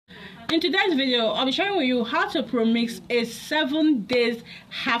In today's video, I'll be showing you how to premix a 7 days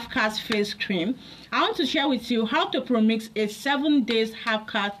half cast face cream. I want to share with you how to premix a 7 days half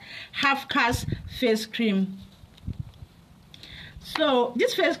cast face cream. So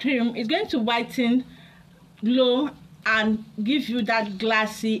this face cream is going to whiten, glow, and give you that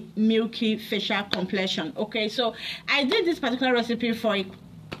glassy, milky facial complexion. Okay, so I did this particular recipe for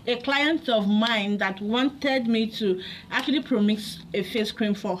a client of mine that wanted me to actually premix a face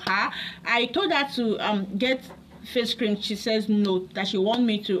cream for her. I told her to get face cream. She says no, that she wants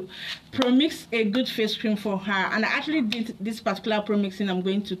me to premix a good face cream for her, and I actually did this particular premixing I'm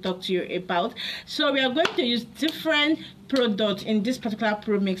going to talk to you about. So we are going to use different products in this particular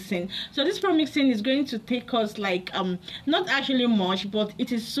premixing. So this premixing is going to take us like not actually much, but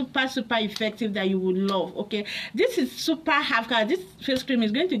it is super effective that you would love. Okay, this is super half cast. This face cream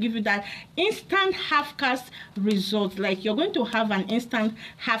is going to give you that instant half cast result. Like you're going to have an instant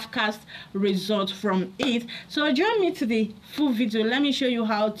half cast result from it. So join me to the full video. Let me show you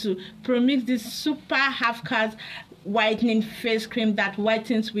how to premix this super half cast whitening face cream that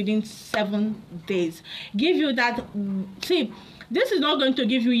whitens within 7 days. Give you that, see, this is not going to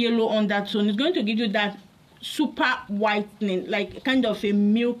give you yellow undertone. It's going to give you that super whitening, like kind of a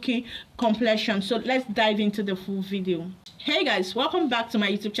milky complexion. So let's dive into the full video. Hey guys, welcome back to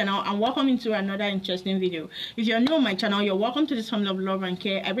my YouTube channel and welcome into another interesting video. If you're new on my channel, you're welcome to this family of love and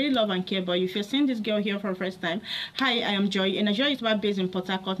care. I really love and care, but if you're seeing this girl here for the first time, hi, I am Joy, and Joy is based in Port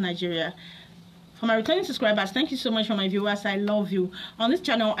Harcourt, Nigeria. For my returning subscribers, thank you so much. For my viewers, I love you. On this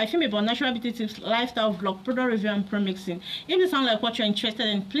channel, I film about natural beauty tips, lifestyle vlog, product review, and premixing. If this sounds like what you're interested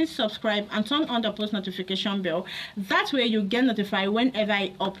in, please subscribe and turn on the post notification bell. That way you get notified whenever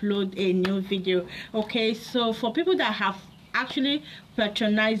I upload a new video. Okay, so for people that have actually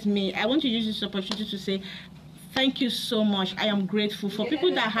patronized me, I want to use this opportunity to say thank you so much. I am grateful. For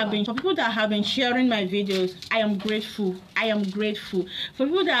people that have been sharing my videos, I am grateful. I am grateful. For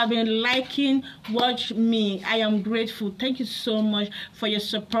people that have been liking watch me, I am grateful. Thank you so much for your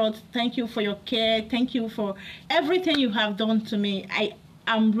support. Thank you for your care. Thank you for everything you have done to me. I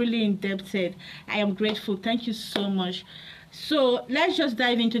am really indebted. I am grateful. Thank you so much. So let's just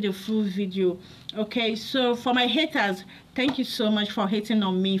dive into the full video. Okay, so for my haters, thank you so much for hating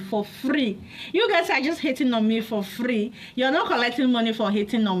on me for free. You guys are just hating on me for free. You're not collecting money for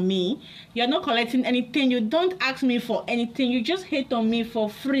hating on me. You're not collecting anything. You don't ask me for anything. You just hate on me for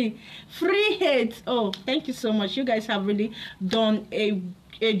free. Free hate. Oh, thank you so much. You guys have really done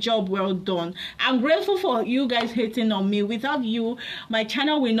a job well done. I'm grateful for you guys hating on me. Without you, my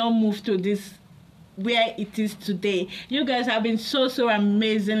channel will not move to this where it is today. You guys have been so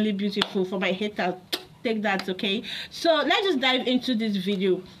amazingly beautiful. For my haters, take that. Okay, so let's just dive into this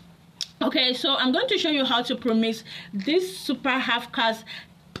video. Okay, so I'm going to show you how to premix this super half cast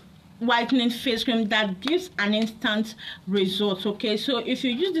whitening face cream that gives an instant result. Okay, so if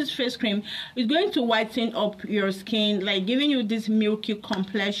you use this face cream, it's going to whiten up your skin, like giving you this milky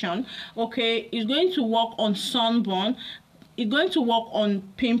complexion. Okay, it's going to work on sunburn. It's going to work on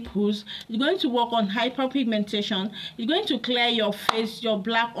pimples. It's going to work on hyperpigmentation. It's going to clear your face, your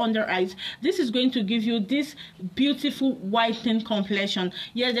black under eyes. This is going to give you this beautiful whitening complexion.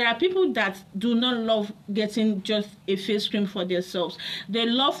 Yeah, there are people that do not love getting just a face cream for themselves. They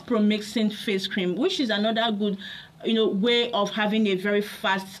love premixing face cream, which is another good way of having a very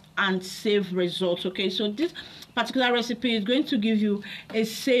fast and safe result. Okay, so this particular recipe is going to give you a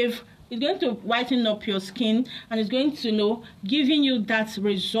safe, it's going to whiten up your skin, and it's going to giving you that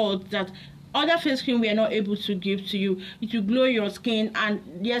result that other face cream we are not able to give to you. It will glow your skin, and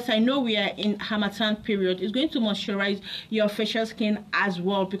yes, I know we are in Harmattan period. It's going to moisturize your facial skin as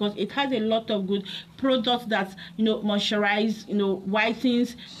well, because it has a lot of good products that moisturize,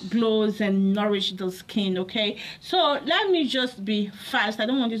 whitens, glows, and nourish the skin. Okay, so let me just be fast. I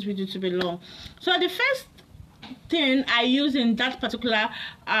don't want this video to be long. So the first thing I used in that particular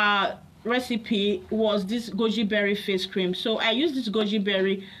recipe was this goji berry face cream. So I used this goji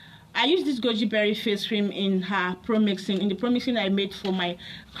berry face cream in her premixing, the premixing I made for my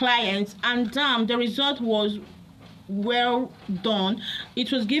clients, and the result was well done.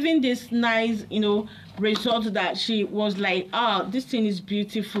 It was giving this nice result that she was like, oh, this thing is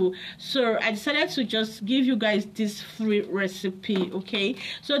beautiful. So I decided to just give you guys this free recipe. Okay,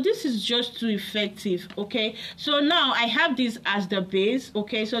 so this is just too effective. Okay, so now I have this as the base.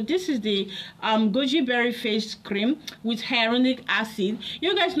 Okay, so this is the goji berry face cream with hyaluronic acid.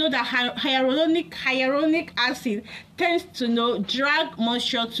 You guys know that hyaluronic acid tends to drag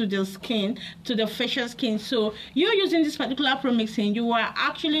moisture to the skin, to the facial skin. So you're using this particular premixing, you are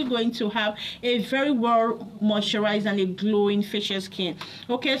actually going to have a very well well moisturized and a glowing facial skin.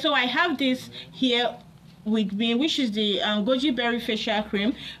 Okay, so I have this here with me, which is the goji berry facial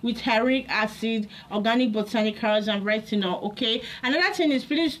cream with hyaluronic acid, organic botanicals, and retinol. Okay, another thing is,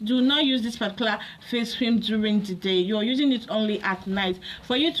 please do not use this particular face cream during the day. You're using it only at night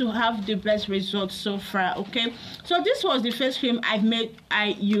for you to have the best results so far. Okay, so this was the face cream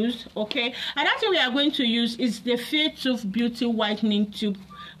I used. Okay, another thing we are going to use is the Fair Tooth Beauty Whitening Tube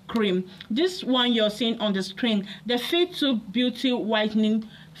cream. This one you're seeing on the screen, the Fair Tooth Beauty Whitening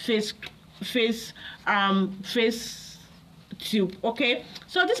face tube. Okay,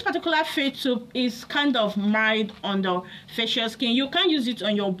 so this particular face tube is kind of mild on the facial skin. You can't use it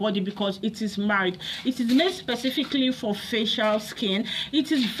on your body because it is mild. It is made specifically for facial skin.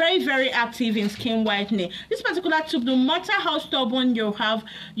 It is very, very active in skin whitening. This particular tube, no matter how stubborn you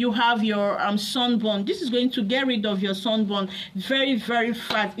have your sunburn, this is going to get rid of your sunburn very, very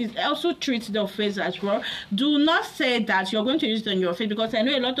fast. It also treats the face as well. Do not say that you're going to use it on your face, because I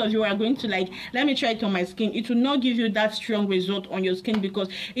know a lot of you are going to like, let me try it on my skin. It will not give you that strong result on your skin because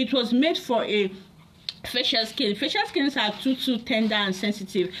it was made for a facial skin. Facial skins are too tender and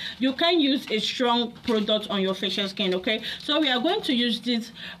sensitive. You can use a strong product on your facial skin. Okay, so we are going to use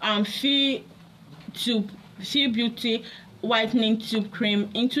this Fair Beauty Whitening Tube Cream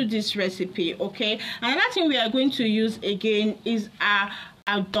into this recipe. Okay, another thing we are going to use again is our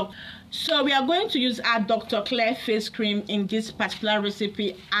so we are going to use our Dr. Claire face cream in this particular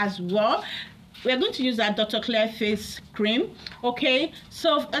recipe as well. We are going to use our Dr. Claire face cream. Okay,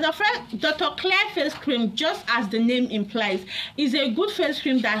 so Dr. Claire face cream, just as the name implies, is a good face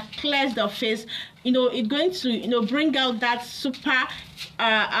cream that clears the face. You know, it's going to bring out that super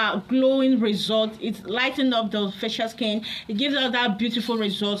glowing result. It lightens up the facial skin. It gives out that beautiful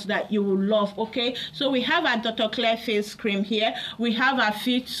results that you will love. Okay, so we have our Dr. Claire face cream here. We have our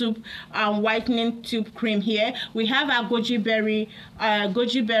Fair Tube Whitening Tube Cream here. We have our goji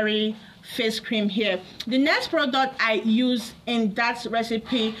berry face cream here. The next product I used in that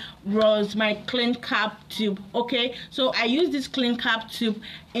recipe was my clean cap tube. Okay, so I used this clean cap tube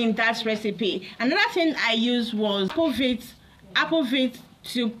in that recipe. Another thing I used was apple vit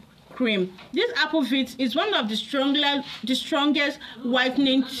tube cream. This apple vit is one of the strongest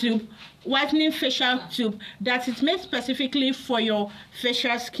whitening facial tube that is made specifically for your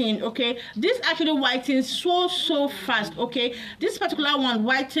facial skin. Okay, this actually whitens so fast. Okay, this particular one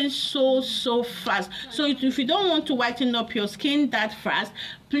whitens so fast. So if you don't want to whiten up your skin that fast,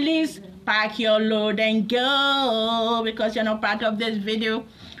 please pack your load and go, because you're not part of this video.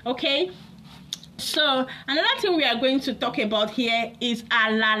 Okay, so another thing we are going to talk about here is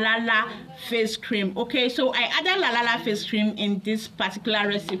our La La La face cream. Okay, so I added La La La face cream in this particular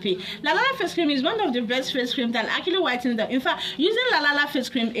recipe. La La La face cream is one of the best face cream that actually whitens the. In fact, using La La La face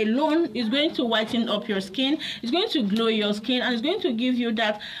cream alone is going to whiten up your skin. It's going to glow your skin, and it's going to give you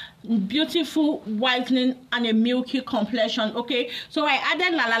that beautiful whitening and a milky complexion. Okay, so I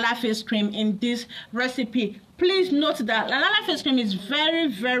added La La La face cream in this recipe. Please note that La La La face cream is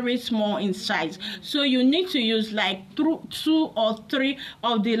very small in size, so you need to use like 2 or 3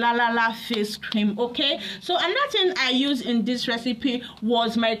 of the La La La face cream. Okay, so another thing I used in this recipe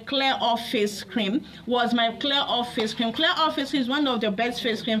was my Clear Off face cream. Clear Off face cream is one of the best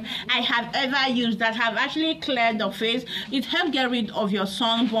face cream I have ever used that have actually cleared the face. It helps get rid of your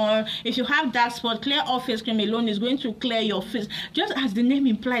sunburn. If you have dark spot, Clear Off face cream alone is going to clear your face. Just as the name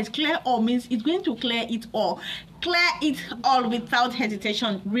implies, clear all means it's going to clear it all. Clear it all without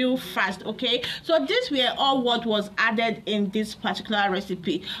hesitation, real fast. Okay, so these were all what was added in this particular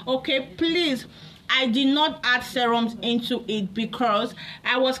recipe. Okay, please, I did not add serums into it because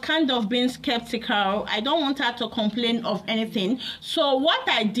I was kind of being skeptical. I don't want her to complain of anything. So what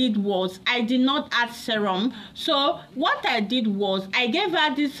I did was I did not add serum. So what I did was I gave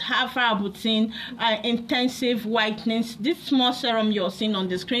her this Alpha Arbutin intensive whitening, this small serum you're seeing on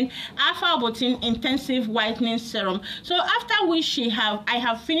the screen, Alpha Arbutin intensive whitening serum. So after which I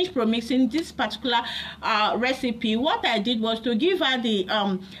have finished promixing this particular recipe, what I did was to give her the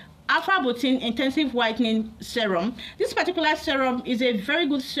Alpha Arbutin intensive whitening serum. This particular serum is a very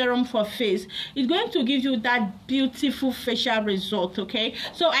good serum for face. It's going to give you that beautiful facial result. Okay,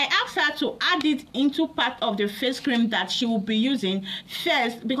 so I asked her to add it into part of the face cream that she will be using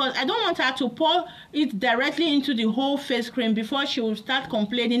first, because I don't want her to pour it directly into the whole face cream before she will start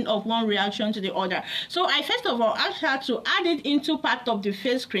complaining of one reaction to the other. So I first of all asked her to add it into part of the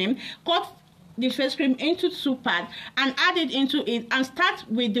face cream, cut the face cream into 2 parts and add it into it, and start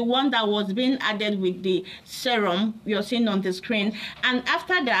with the one that was being added with the serum you're seeing on the screen. And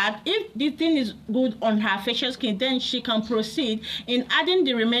after that, if the thing is good on her facial skin, then she can proceed in adding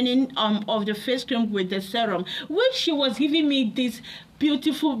the remaining of the face cream with the serum, which she was giving me this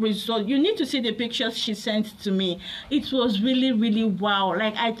beautiful result. You need to see the pictures she sent to me. It was really wow.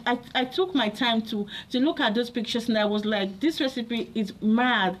 Like I took my time to look at those pictures, and I was like, this recipe is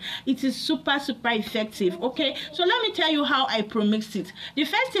mad. It is super effective. Okay, so let me tell you how I promixed it. The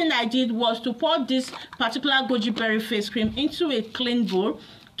first thing I did was to pour this particular goji berry face cream into a clean bowl.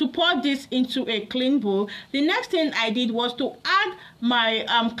 The next thing I did was to add my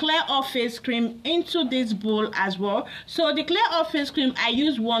clear off face cream into this bowl as well. So the clear off face cream, I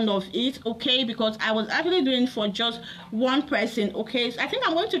used 1 of it, okay, because I was actually doing for just 1 person. Okay, so I think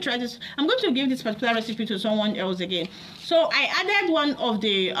I'm going to try this. I'm going to give this particular recipe to someone else again. So I added 1 of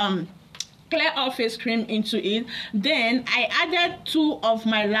the clear off face cream into it. Then I added 2 of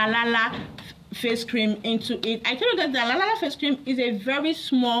my La La La face cream into it. I told you that the La La La face cream is a very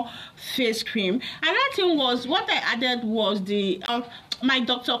small face cream. Another thing was, what I added was the my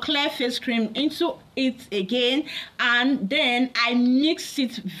Dr. Claire face cream into it again, and then I mixed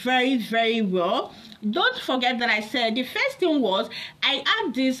it very well. Don't forget that I said the first thing was I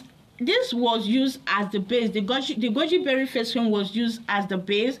add this. This was used as the base. The goji berry face cream was used as the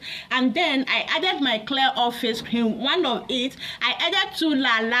base, and then I added my clear off face cream, 1 of it. I added 2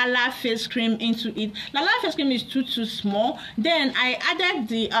 La La La face cream into it. La La face cream is too small. Then I added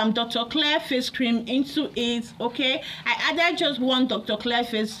the Dr. Claire face cream into it. Okay, I added just 1 Dr. Claire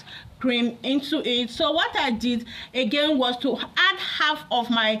face cream into it. So what I did again was to add half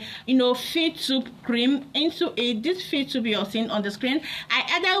of my feed tube cream into it. This feed tube you're seeing on the screen, I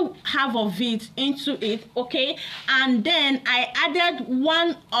added half of it into it. Okay, and then I added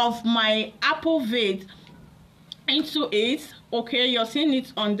 1 of my apple vet into it. Okay, you're seeing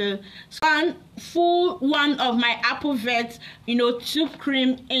it on the full 1 of my apple vet tube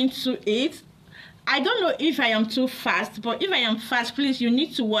cream into it. I don't know if I am too fast, but if I am fast, please, you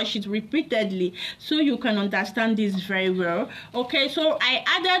need to watch it repeatedly so you can understand this very well. Okay, so I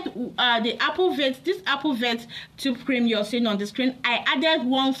added the apple vet, this apple vet tube cream you're seeing on the screen. I added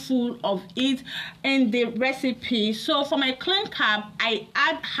 1 full of it in the recipe. So for my clean cap, I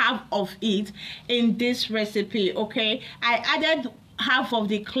add half of it in this recipe. Okay, I added half of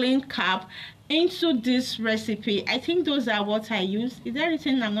the clean cap into this recipe. I think those are what I use. Is there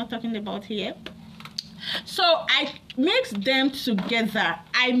anything I'm not talking about here? So I mixed them together.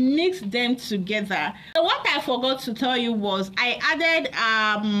 So what I forgot to tell you was I added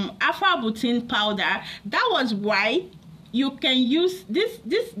alpha-butene powder. That was why you can use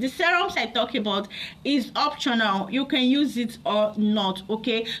the serums I talk about is optional. You can use it or not.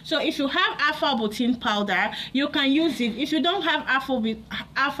 Okay, so if you have alpha-butene powder, you can use it. If you don't have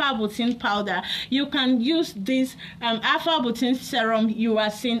alpha-butene powder, you can use this alpha-butene serum you are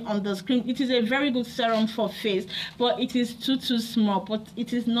seeing on the screen. It is a very good serum for face, but it is too small, but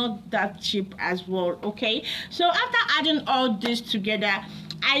it is not that cheap as well. Okay, so after adding all this together,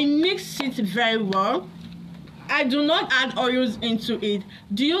 I mix it very well. I do not add oils into it.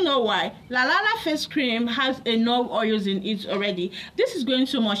 Do you know why? La La La face cream has enough oils in it already. This is going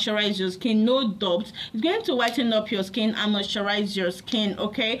to moisturize your skin, no doubt. It's going to whiten up your skin and moisturize your skin,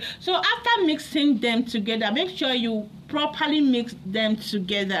 okay? So after mixing them together, make sure you properly mix them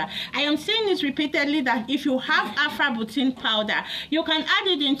together. I am saying this repeatedly that if you have alpha-butene powder, you can add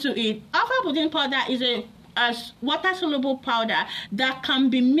it into it. Alpha-butene powder is a water-soluble powder that can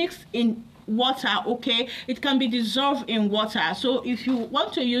be mixed in water. Okay, it can be dissolved in water. So if you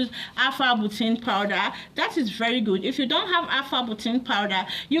want to use alpha-butene powder, that is very good. If you don't have alpha-butene powder,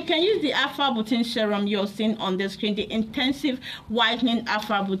 you can use the alpha-butene serum you're seeing on the screen, the intensive whitening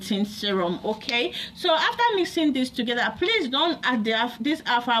alpha-butene serum. Okay, so after mixing this together, please don't add this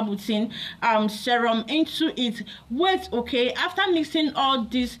alpha-butene serum into it. Wait, okay, after mixing all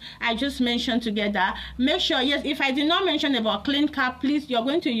this I just mentioned together, make sure, yes, if I did not mention about clean cap, please, you're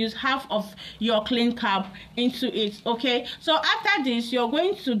going to use half of your clean cap into it. Okay, so after this, you're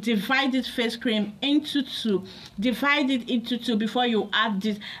going to divide this face cream into 2. Divide it into 2 before you add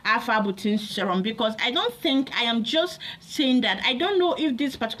this alpha-butene serum, because I don't think, I am just saying that I don't know if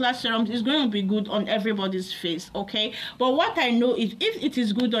this particular serum is going to be good on everybody's face. Okay, but what I know is if it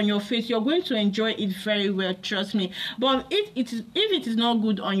is good on your face, you're going to enjoy it very well, trust me. But if it is not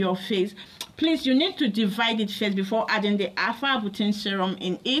good on your face, please, you need to divide it first before adding the alpha arbutin serum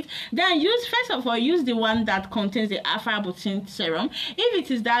in it. Then first of all, use the one that contains the alpha arbutin serum. If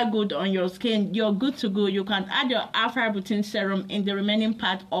it is that good on your skin, you're good to go. You can add your alpha arbutin serum in the remaining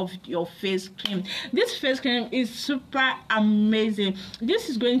part of your face cream. This face cream is super amazing. This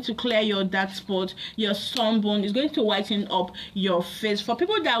is going to clear your dark spot, your sunburn. It's going to whiten up your face. For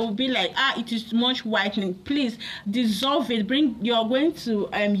people that will be like, it is too much whitening, please dissolve it. You're going to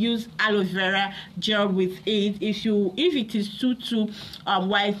use aloe vera gel with it. If it is too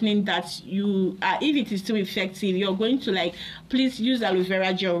whitening that if it is too effective, you're going to please use aloe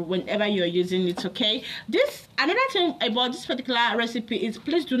vera gel whenever you're using it. Okay, another thing about this particular recipe is,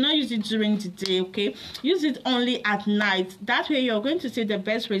 please do not use it during the day. Okay, use it only at night. That way you're going to see the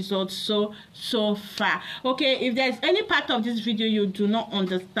best results so far. Okay, if there's any part of this video you do not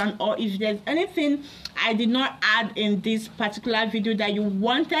understand, or if there's anything I did not add in this particular video that you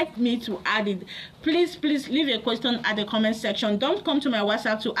wanted me to add it, please leave a question at the comment section. Don't come to my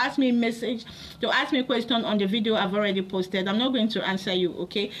WhatsApp to ask me a question on the video I've already posted. I'm not going to answer you.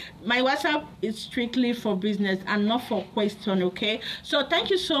 Okay, my WhatsApp is strictly for business and not for question. Okay, so thank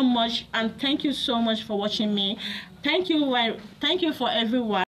you so much, and thank you so much for watching me. Thank you for everyone.